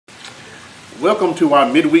Welcome to our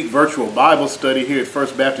midweek virtual Bible study here at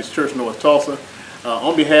First Baptist Church, North Tulsa.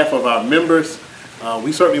 On behalf of our members,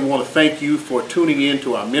 we certainly want to thank you for tuning in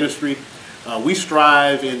to our ministry. We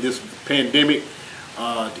strive in this pandemic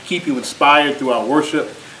to keep you inspired through our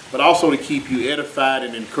worship, but also to keep you edified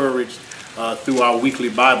and encouraged through our weekly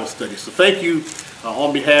Bible study. So thank you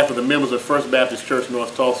on behalf of the members of First Baptist Church,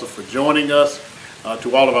 North Tulsa for joining us,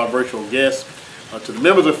 to all of our virtual guests. To the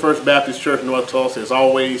members of First Baptist Church, North Tulsa, as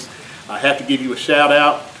always, I have to give you a shout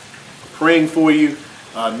out, praying for you.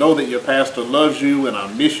 Know that your pastor loves you and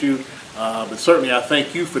I miss you. But certainly I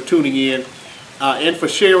thank you for tuning in and for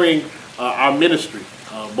sharing our ministry,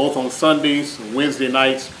 both on Sundays, Wednesday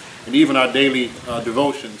nights, and even our daily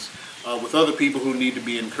devotions with other people who need to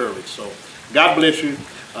be encouraged. So God bless you.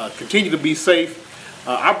 Continue to be safe.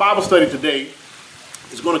 Our Bible study today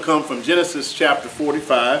is going to come from Genesis chapter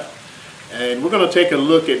 45. And we're going to take a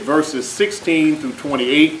look at verses 16 through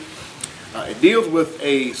 28. It deals with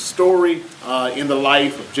a story in the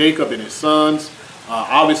life of Jacob and his sons,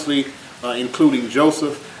 obviously including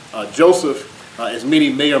Joseph. Joseph, as many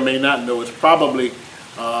may or may not know, is probably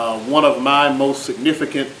one of my most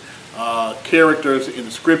significant characters in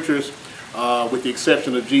the scriptures, with the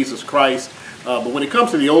exception of Jesus Christ. But when it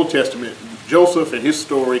comes to the Old Testament, Joseph and his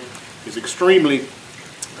story is extremely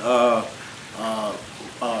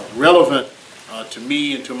relevant to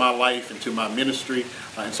me and to my life and to my ministry.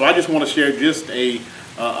 And so I just want to share just a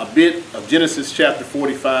bit of Genesis chapter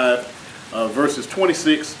 45, verses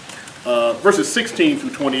 16 through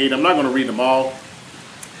 28. I'm not going to read them all.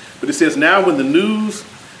 But it says, "Now when the news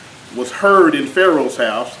was heard in Pharaoh's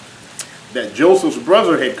house that Joseph's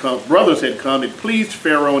brothers had come, it pleased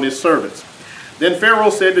Pharaoh and his servants. Then Pharaoh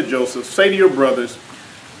said to Joseph, 'Say to your brothers,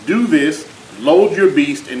 do this, load your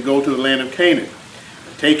beast and go to the land of Canaan.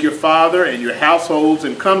 Take your father and your households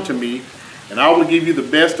and come to me, and I will give you the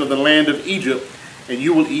best of the land of Egypt, and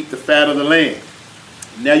you will eat the fat of the land.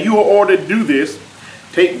 Now you are ordered to do this.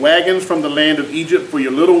 Take wagons from the land of Egypt for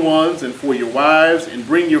your little ones and for your wives, and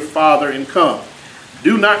bring your father and come.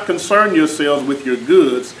 Do not concern yourselves with your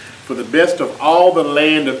goods, for the best of all the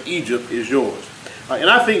land of Egypt is yours.'"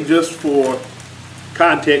 And I think just for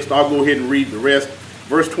context, I'll go ahead and read the rest.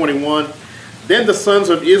 Verse 21, "Then the sons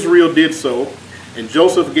of Israel did so, and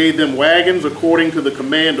Joseph gave them wagons according to the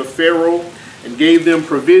command of Pharaoh, and gave them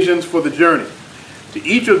provisions for the journey. To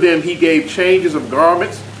each of them he gave changes of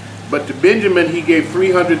garments, but to Benjamin he gave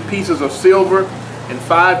 300 pieces of silver and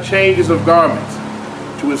 5 changes of garments.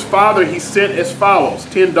 To his father he sent as follows: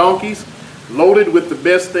 10 donkeys loaded with the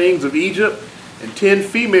best things of Egypt, and 10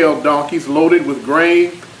 female donkeys loaded with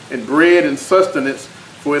grain and bread and sustenance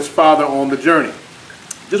for his father on the journey."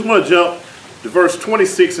 Just want to jump to verse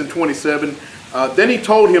 26 and 27. "Then he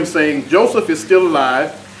told him, saying, Joseph is still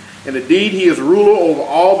alive, and indeed he is ruler over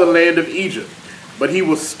all the land of Egypt. But he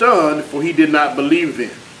was stunned, for he did not believe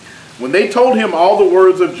them. When they told him all the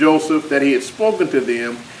words of Joseph that he had spoken to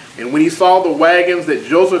them, and when he saw the wagons that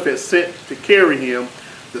Joseph had sent to carry him,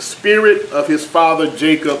 the spirit of his father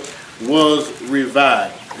Jacob was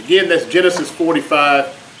revived." Again, that's Genesis 45.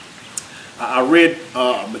 I read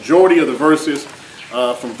a majority of the verses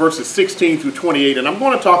from verses 16 through 28, and I'm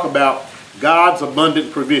going to talk about God's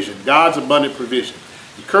abundant provision. God's abundant provision.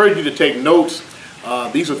 I encourage you to take notes.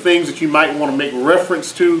 These are things that you might want to make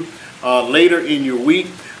reference to later in your week.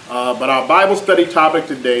 But our Bible study topic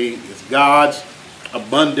today is God's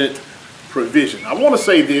abundant provision. I want to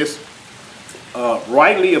say this,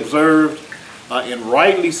 rightly observed and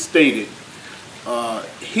rightly stated,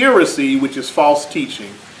 heresy, which is false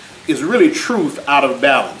teaching, is really truth out of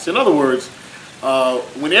balance. In other words,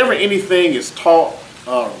 whenever anything is taught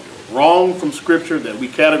wrong from Scripture that we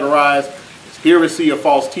categorize as heresy or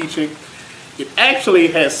false teaching, it actually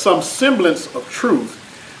has some semblance of truth,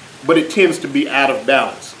 but it tends to be out of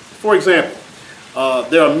balance. For example,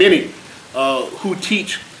 there are many who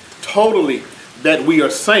teach totally that we are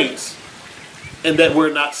saints and that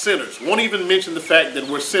we're not sinners. Won't even mention the fact that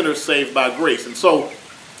we're sinners saved by grace. And so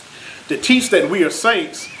to teach that we are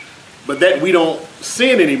saints but that we don't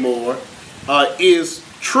sin anymore is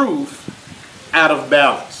truth out of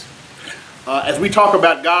balance. As we talk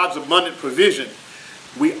about God's abundant provision,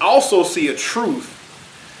 we also see a truth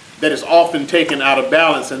that is often taken out of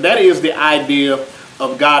balance, and that is the idea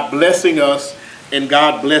of God blessing us and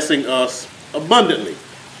God blessing us abundantly.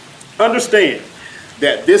 Understand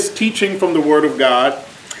that this teaching from the Word of God,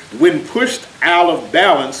 when pushed out of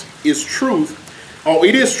balance, is truth, or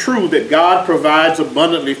it is true that God provides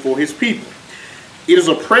abundantly for his people. It is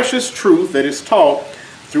a precious truth that is taught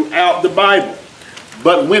throughout the Bible.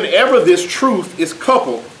 But whenever this truth is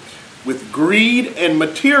coupled with greed and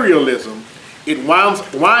materialism, it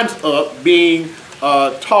winds up being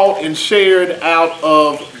taught and shared out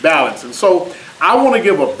of balance. And so I want to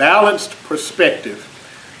give a balanced perspective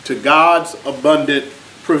to God's abundant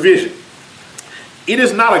provision. It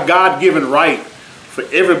is not a God-given right for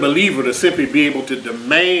every believer to simply be able to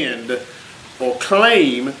demand or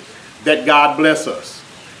claim that God bless us.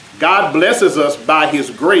 God blesses us by his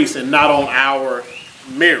grace and not on our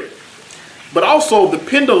merit. But also the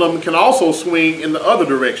pendulum can also swing in the other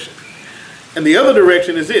direction. And the other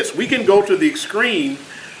direction is this: we can go to the extreme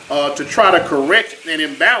to try to correct an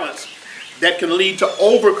imbalance that can lead to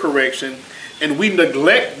overcorrection, and we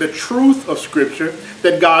neglect the truth of Scripture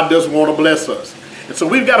that God does want to bless us. And so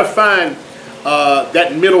we've got to find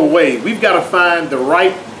that middle way. We've got to find the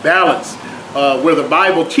right balance where the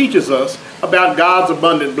Bible teaches us about God's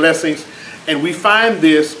abundant blessings. And we find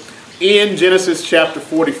this in Genesis chapter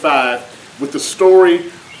 45 with the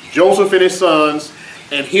story Joseph and his sons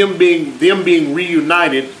and them being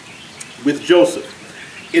reunited with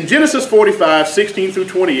Joseph. In Genesis 45, 16 through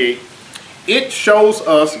 28, it shows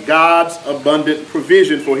us God's abundant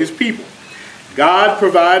provision for his people. God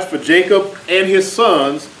provides for Jacob and his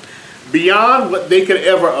sons beyond what they could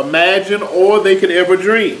ever imagine or they could ever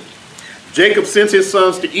dream. Jacob sends his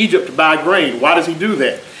sons to Egypt to buy grain. Why does he do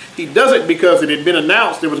that? He does it because it had been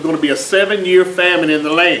announced there was going to be a 7-year famine in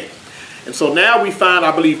the land. And so now we find,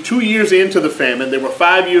 I believe, 2 years into the famine, there were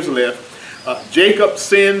 5 years left. Jacob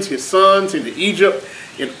sends his sons into Egypt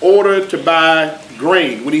in order to buy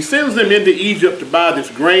grain. When he sends them into Egypt to buy this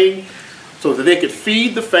grain so that they could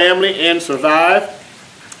feed the family and survive,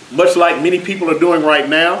 much like many people are doing right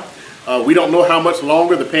now. We don't know how much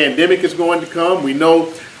longer the pandemic is going to come. We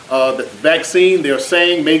know that the vaccine, they're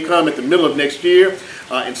saying, may come at the middle of next year.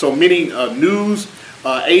 And so many news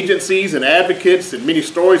agencies and advocates and many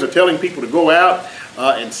stories are telling people to go out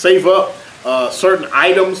and save up certain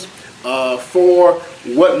items for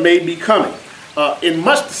what may be coming. In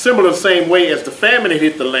much similar same way as the famine had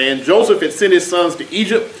hit the land, Joseph had sent his sons to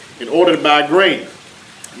Egypt in order to buy grain.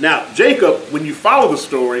 Now, Jacob, when you follow the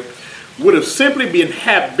story, would have simply been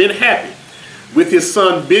happy with his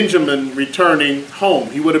son Benjamin returning home.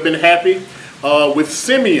 He would have been happy with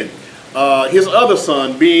Simeon, his other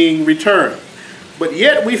son, being returned. But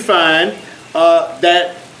yet we find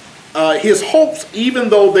that his hopes, even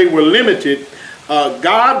though they were limited,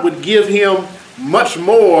 God would give him much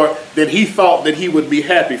more than he thought that he would be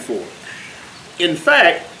happy for. In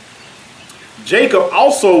fact, Jacob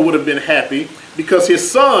also would have been happy because his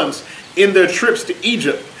sons, in their trips to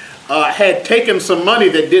Egypt, had taken some money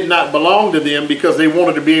that did not belong to them because they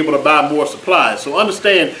wanted to be able to buy more supplies. So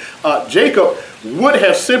understand, Jacob would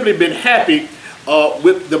have simply been happy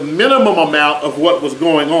with the minimum amount of what was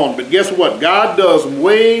going on. But guess what? God does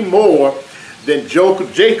way more than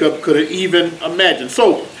Jacob could have even imagined.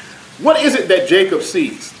 So what is it that Jacob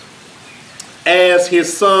sees as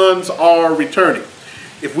his sons are returning?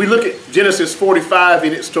 If we look at Genesis 45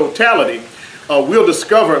 in its totality, we'll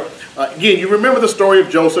discover, again, you remember the story of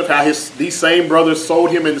Joseph, how these same brothers sold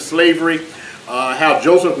him into slavery, how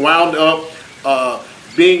Joseph wound up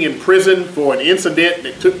being in prison for an incident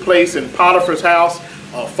that took place in Potiphar's house,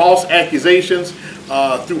 false accusations.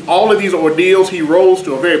 Through all of these ordeals, he rose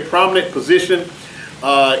to a very prominent position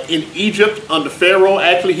in Egypt under Pharaoh.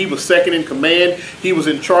 Actually, he was second in command. He was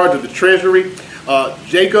in charge of the treasury.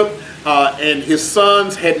 Jacob and his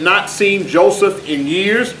sons had not seen Joseph in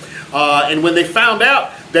years. And when they found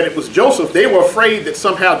out that it was Joseph, they were afraid that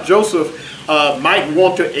somehow Joseph might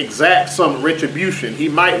want to exact some retribution. He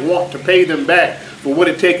might want to pay them back for what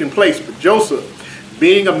had taken place. But Joseph,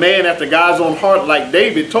 being a man after God's own heart like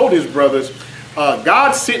David, told his brothers,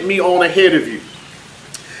 God sent me on ahead of you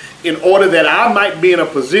in order that I might be in a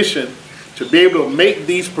position to be able to make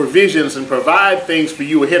these provisions and provide things for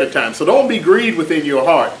you ahead of time. So don't be grieved within your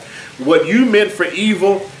heart. What you meant for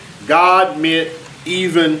evil, God meant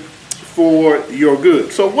even for your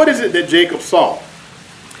good. So what is it that Jacob saw?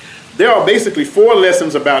 There are basically 4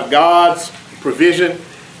 lessons about God's provision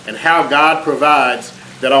and how God provides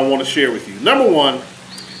that I want to share with you. Number 1,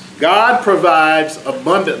 God provides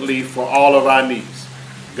abundantly for all of our needs.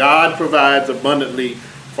 God provides abundantly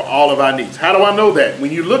for all of our needs. How do I know that?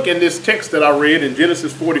 When you look in this text that I read in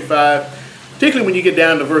Genesis 45, particularly when you get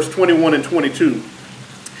down to verse 21 and 22,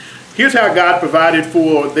 here's how God provided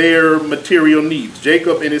for their material needs,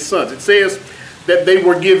 Jacob and his sons. It says that they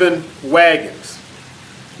were given wagons.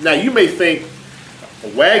 Now you may think,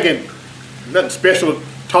 a wagon, nothing special to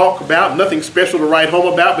talk about, nothing special to write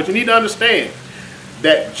home about, but you need to understand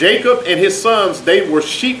that Jacob and his sons, they were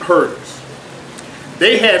sheep herders.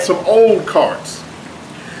 They had some old carts,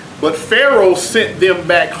 but Pharaoh sent them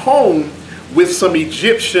back home with some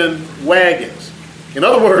Egyptian wagons. In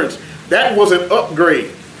other words, that was an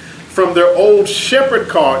upgrade from their old shepherd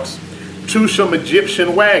carts to some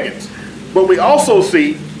Egyptian wagons. But we also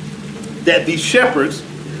see that these shepherds,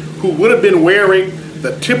 who would have been wearing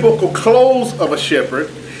the typical clothes of a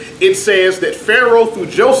shepherd, it says that Pharaoh through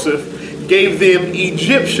Joseph gave them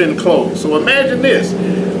Egyptian clothes. So imagine this.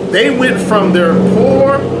 They went from their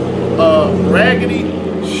poor, raggedy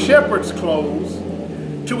shepherd's clothes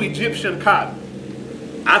to Egyptian cotton.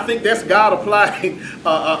 I think that's God applying,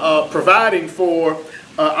 providing for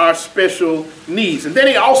our special needs. And then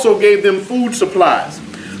he also gave them food supplies.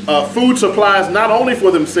 Food supplies not only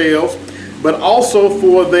for themselves, but also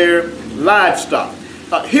for their livestock.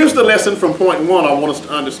 Here's the lesson from point one I want us to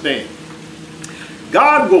understand.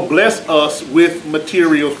 God will bless us with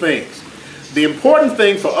material things. The important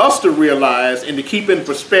thing for us to realize and to keep in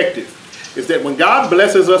perspective is that when God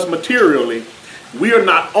blesses us materially, we are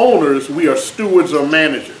not owners, we are stewards or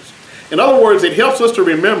managers. In other words, it helps us to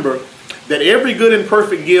remember that every good and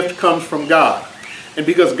perfect gift comes from God. And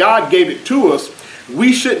because God gave it to us,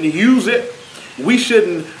 we shouldn't use it. We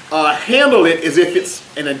shouldn't handle it as if it's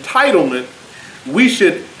an entitlement. We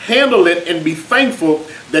should handle it and be thankful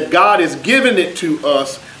that God has given it to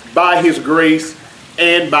us by his grace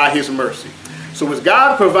and by his mercy. So as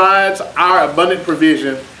God provides our abundant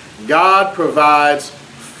provision, God provides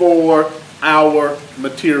for our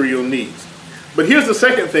material needs. But here's the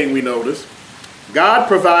second thing we notice. God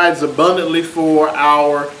provides abundantly for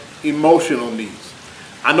our emotional needs.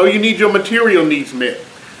 I know you need your material needs met,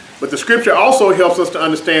 but the scripture also helps us to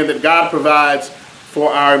understand that God provides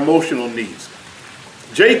for our emotional needs.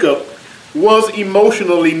 Jacob was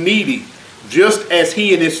emotionally needy, just as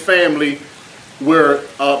he and his family were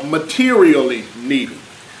materially needy.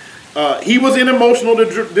 He was in emotional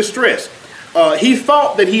distress. He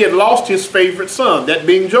thought that he had lost his favorite son, that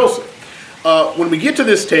being Joseph. When we get to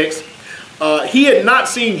this text, he had not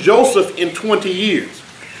seen Joseph in 20 years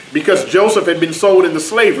because Joseph had been sold into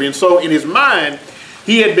slavery. And so in his mind,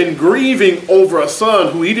 he had been grieving over a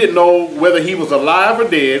son who he didn't know whether he was alive or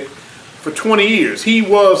dead for 20 years. He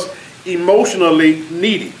was emotionally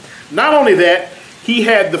needy. Not only that, he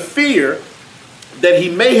had the fear that he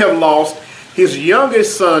may have lost his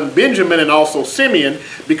youngest son Benjamin and also Simeon,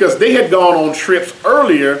 because they had gone on trips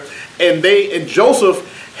earlier, and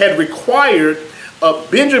Joseph had required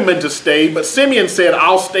Benjamin to stay, but Simeon said,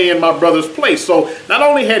 I'll stay in my brother's place. So not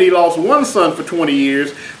only had he lost one son for 20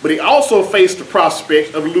 years, but he also faced the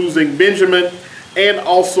prospect of losing Benjamin and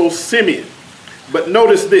also Simeon. But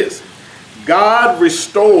notice this, God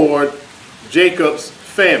restored Jacob's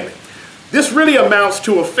family. This really amounts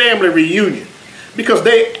to a family reunion, because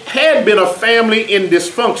they had been a family in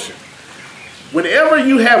dysfunction. Whenever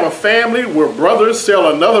you have a family where brothers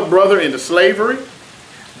sell another brother into slavery,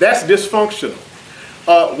 that's dysfunctional.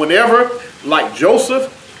 Whenever, like Joseph,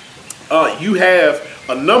 you have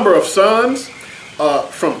a number of sons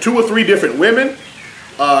from 2 or 3 different women,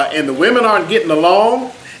 and the women aren't getting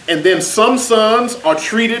along, and then some sons are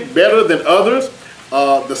treated better than others.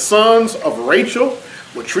 The sons of Rachel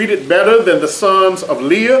were treated better than the sons of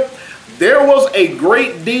Leah. There was a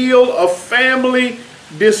great deal of family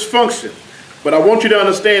dysfunction. But I want you to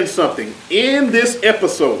understand something. In this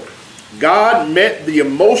episode, God met the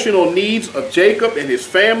emotional needs of Jacob and his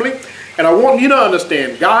family. And I want you to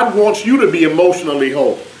understand, God wants you to be emotionally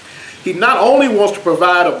whole. He not only wants to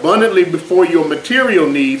provide abundantly for your material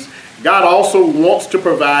needs, God also wants to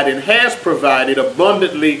provide and has provided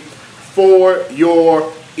abundantly for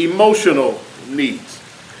your emotional needs.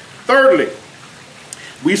 Thirdly,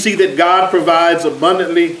 we see that God provides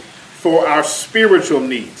abundantly for our spiritual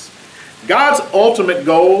needs. God's ultimate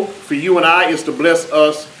goal for you and I is to bless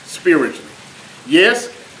us spiritually.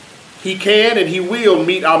 Yes, he can and he will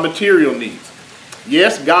meet our material needs.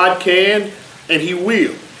 Yes, God can and he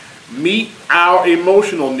will meet our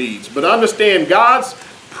emotional needs. But understand, God's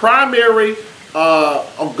primary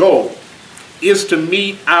goal is to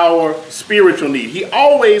meet our spiritual need. He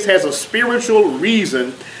always has a spiritual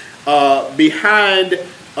reason behind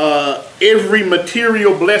every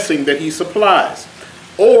material blessing that he supplies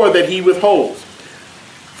or that he withholds.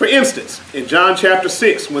 For instance, in John chapter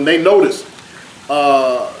 6, when they noticed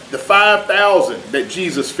the 5,000 that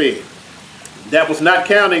Jesus fed, that was not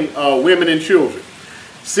counting women and children,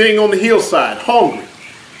 sitting on the hillside, hungry,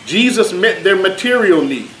 Jesus met their material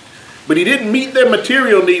need. But he didn't meet their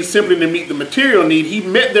material need simply to meet the material need. He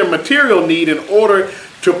met their material need in order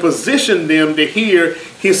to position them to hear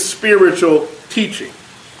his spiritual teaching.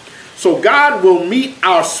 So God will meet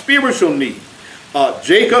our spiritual need.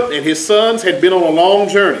 Jacob and his sons had been on a long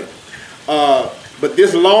journey. But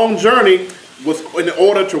this long journey was in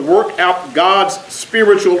order to work out God's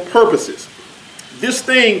spiritual purposes. This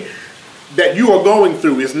thing that you are going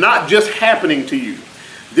through is not just happening to you.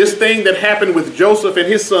 This thing that happened with Joseph and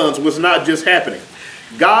his sons was not just happening.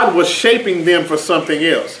 God was shaping them for something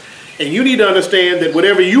else. And you need to understand that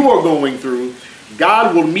whatever you are going through,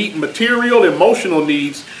 God will meet material, emotional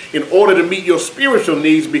needs in order to meet your spiritual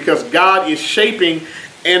needs, because God is shaping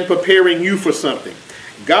and preparing you for something.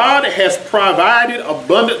 God has provided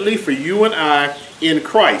abundantly for you and I in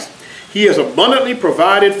Christ. He has abundantly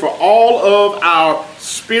provided for all of our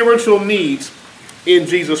spiritual needs in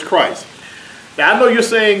Jesus Christ. Now, I know you're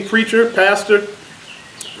saying, preacher, pastor,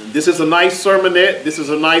 this is a nice sermonette, this is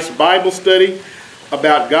a nice Bible study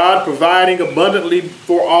about God providing abundantly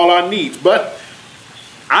for all our needs. But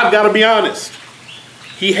I've got to be honest,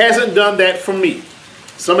 He hasn't done that for me.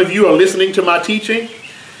 Some of you are listening to my teaching,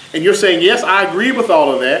 and you're saying, yes, I agree with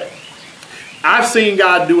all of that. I've seen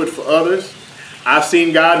God do it for others. I've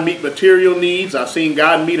seen God meet material needs. I've seen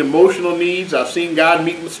God meet emotional needs. I've seen God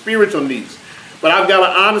meet spiritual needs. But I've got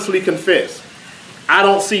to honestly confess, I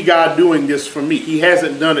don't see God doing this for me. He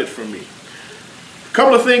hasn't done it for me. A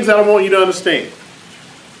couple of things that I want you to understand.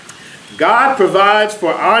 God provides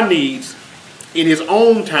for our needs in His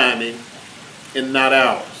own timing and not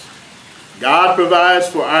ours. God provides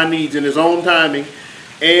for our needs in His own timing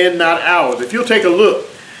and not ours. If you'll take a look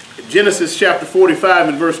at Genesis chapter 45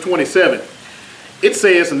 and verse 27, it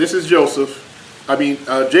says, and this is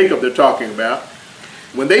Jacob they're talking about,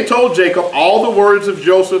 when they told Jacob all the words of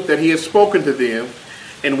Joseph that he had spoken to them,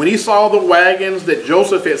 and when he saw the wagons that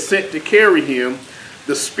Joseph had sent to carry him,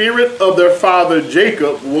 the spirit of their father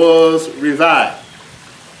Jacob was revived.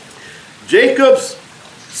 Jacob's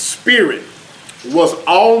spirit was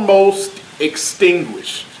almost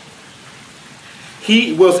extinguished.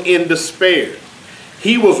 He was in despair.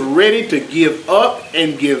 He was ready to give up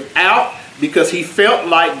and give out because he felt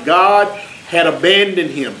like God had abandoned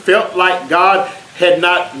him, felt like God had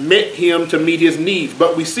not met him to meet his needs.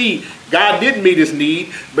 But we see God did meet his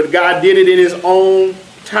need, but God did it in His own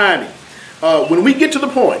timing. When we get to the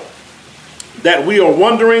point that we are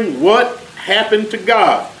wondering what happened to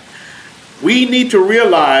God, we need to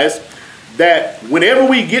realize that whenever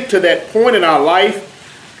we get to that point in our life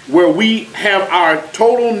where we have our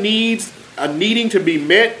total needs needing to be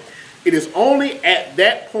met, it is only at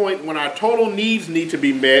that point when our total needs need to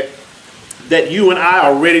be met that you and I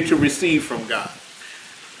are ready to receive from God.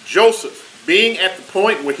 Joseph, being at the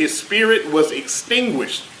point where his spirit was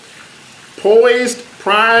extinguished, poised,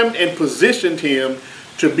 primed, and positioned him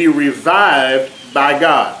to be revived by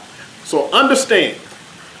God. So understand,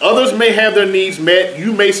 others may have their needs met,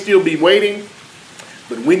 you may still be waiting,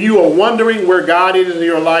 but when you are wondering where God is in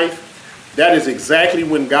your life, that is exactly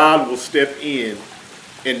when God will step in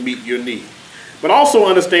and meet your need. But also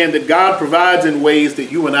understand that God provides in ways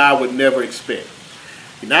that you and I would never expect.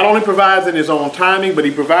 He not only provides in His own timing, but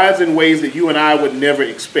He provides in ways that you and I would never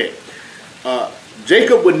expect.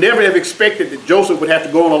 Jacob would never have expected that Joseph would have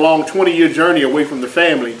to go on a long 20-year journey away from the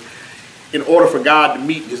family in order for God to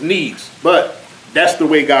meet his needs. But that's the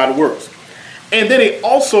way God works. And then He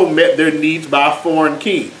also met their needs by a foreign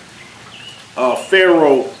king,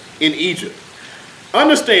 Pharaoh in Egypt.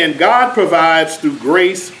 Understand, God provides through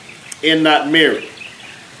grace and not merit.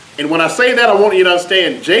 And when I say that, I want you to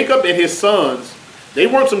understand, Jacob and his sons, they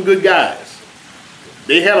weren't some good guys.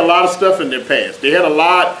 They had a lot of stuff in their past. They had a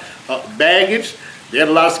lot of baggage. They had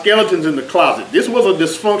a lot of skeletons in the closet. This was a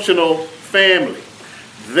dysfunctional family.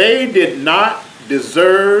 They did not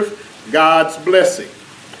deserve God's blessing.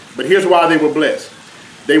 But here's why they were blessed.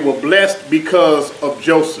 They were blessed because of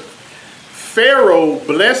Joseph. Pharaoh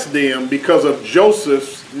blessed them because of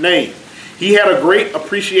Joseph's name. He had a great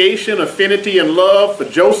appreciation, affinity, and love for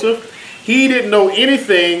Joseph. He didn't know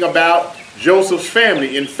anything about Joseph's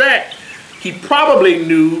family. In fact, he probably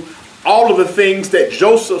knew all of the things that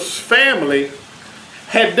Joseph's family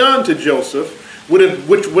had done to Joseph,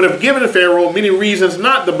 which would have given Pharaoh many reasons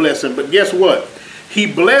not to bless him. But guess what?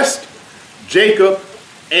 He blessed Jacob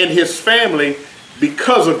and his family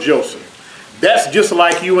because of Joseph. That's just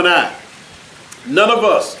like you and I. None of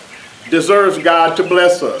us deserves God to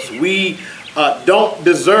bless us. We don't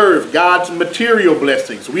deserve God's material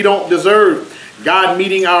blessings. We don't deserve God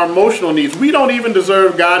meeting our emotional needs. We don't even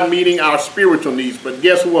deserve God meeting our spiritual needs. But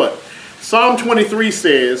guess what? Psalm 23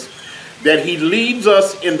 says that He leads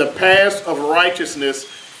us in the paths of righteousness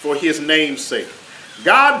for His name's sake.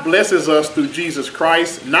 God blesses us through Jesus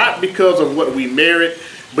Christ, not because of what we merit,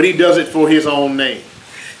 but He does it for His own name.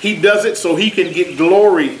 He does it so He can get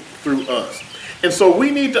glory through us. And so we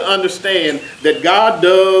need to understand that God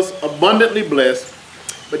does abundantly bless,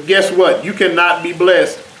 but guess what? You cannot be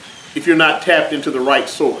blessed if you're not tapped into the right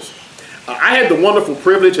source. I had the wonderful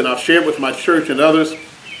privilege, and I've shared with my church and others,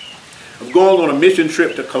 of going on a mission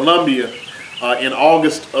trip to Colombia in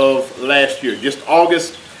August of last year, just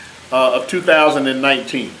August of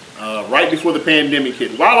 2019, right before the pandemic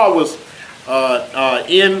hit. While I was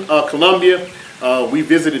in Colombia, we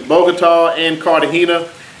visited Bogota and Cartagena.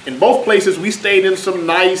 In both places, we stayed in some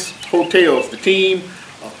nice hotels. The team,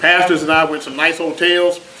 pastors and I were in some nice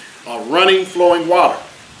hotels, running, flowing water.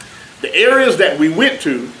 The areas that we went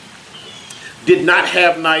to did not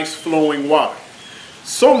have nice flowing water.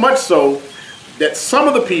 So much so that some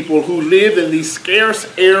of the people who lived in these scarce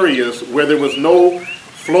areas where there was no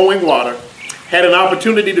flowing water had an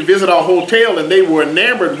opportunity to visit our hotel, and they were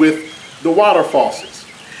enamored with the water faucets.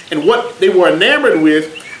 And what they were enamored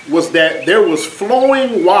with was that there was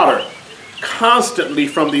flowing water constantly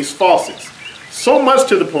from these faucets. So much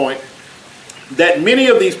to the point that many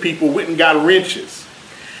of these people went and got wrenches,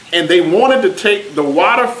 and they wanted to take the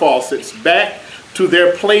water faucets back to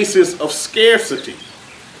their places of scarcity.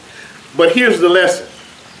 But here's the lesson.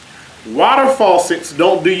 Water faucets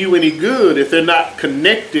don't do you any good if they're not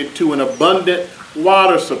connected to an abundant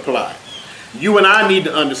water supply. You and I need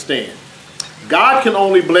to understand, God can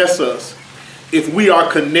only bless us if we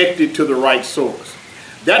are connected to the right source.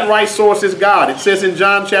 That right source is God. It says in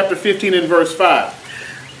John chapter 15 and verse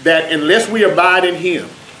 5 that unless we abide in Him,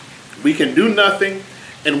 we can do nothing,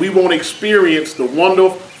 and we won't experience the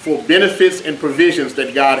wonderful benefits and provisions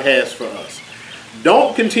that God has for us.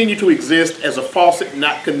 Don't continue to exist as a faucet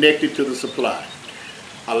not connected to the supply.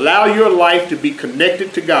 Allow your life to be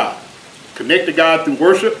connected to God. Connect to God through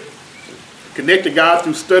worship. Connect to God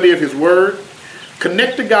through study of His Word.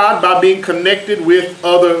 Connect to God by being connected with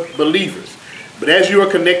other believers. But as you are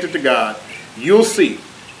connected to God, you'll see,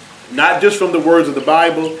 not just from the words of the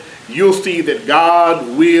Bible, you'll see that God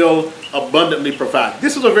will abundantly provide.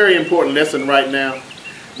 This is a very important lesson right now,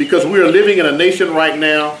 because we are living in a nation right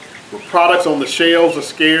now where products on the shelves are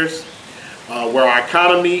scarce, where our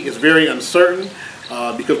economy is very uncertain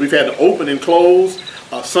because we've had to open and close.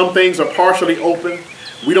 Some things are partially open.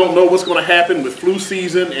 We don't know what's going to happen with flu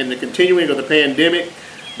season and the continuing of the pandemic.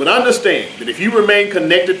 But understand that if you remain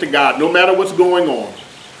connected to God, no matter what's going on,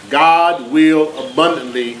 God will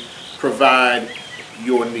abundantly provide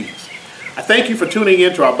your needs. I thank you for tuning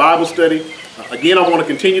in to our Bible study. Again, I want to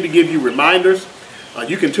continue to give you reminders.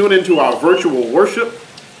 You can tune into our virtual worship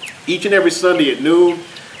each and every Sunday at noon.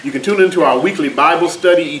 You can tune into our weekly Bible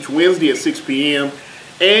study each Wednesday at 6 p.m.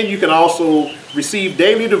 And you can also receive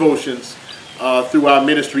daily devotions through our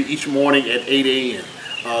ministry each morning at 8 a.m.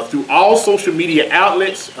 Through all social media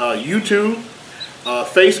outlets, YouTube,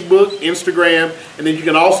 Facebook, Instagram, and then you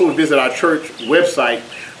can also visit our church website,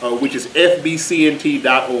 which is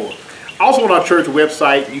fbcnt.org. Also on our church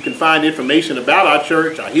website, you can find information about our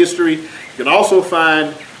church, our history. You can also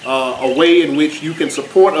find a way in which you can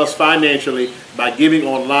support us financially by giving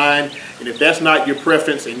online. And if that's not your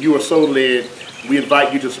preference and you are so led, we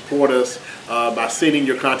invite you to support us by sending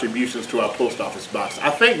your contributions to our post office box.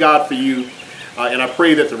 I thank God for you, and I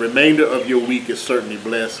pray that the remainder of your week is certainly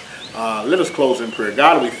blessed. Let us close in prayer.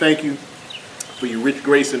 God, we thank you for your rich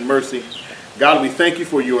grace and mercy. God, we thank you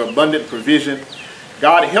for your abundant provision.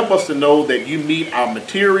 God, help us to know that you meet our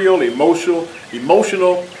material, emotional,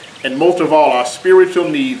 and most of all, our spiritual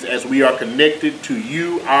needs as we are connected to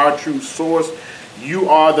you, our true source. You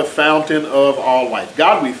are the fountain of all life.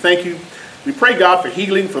 God, we thank you. We pray, God, for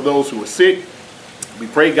healing for those who are sick. We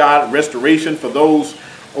pray, God, restoration for those,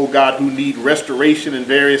 oh God, who need restoration in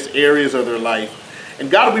various areas of their life. And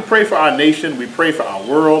God, we pray for our nation. We pray for our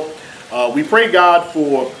world. We pray, God,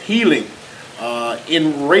 for healing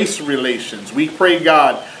in race relations. We pray,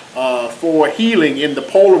 God, for healing in the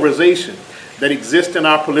polarization that exists in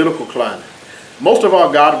our political climate. Most of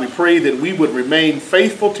all, God, we pray that we would remain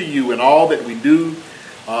faithful to you in all that we do,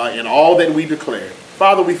 in all that we declare.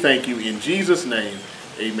 Father, we thank you in Jesus' name.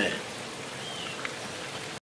 Amen.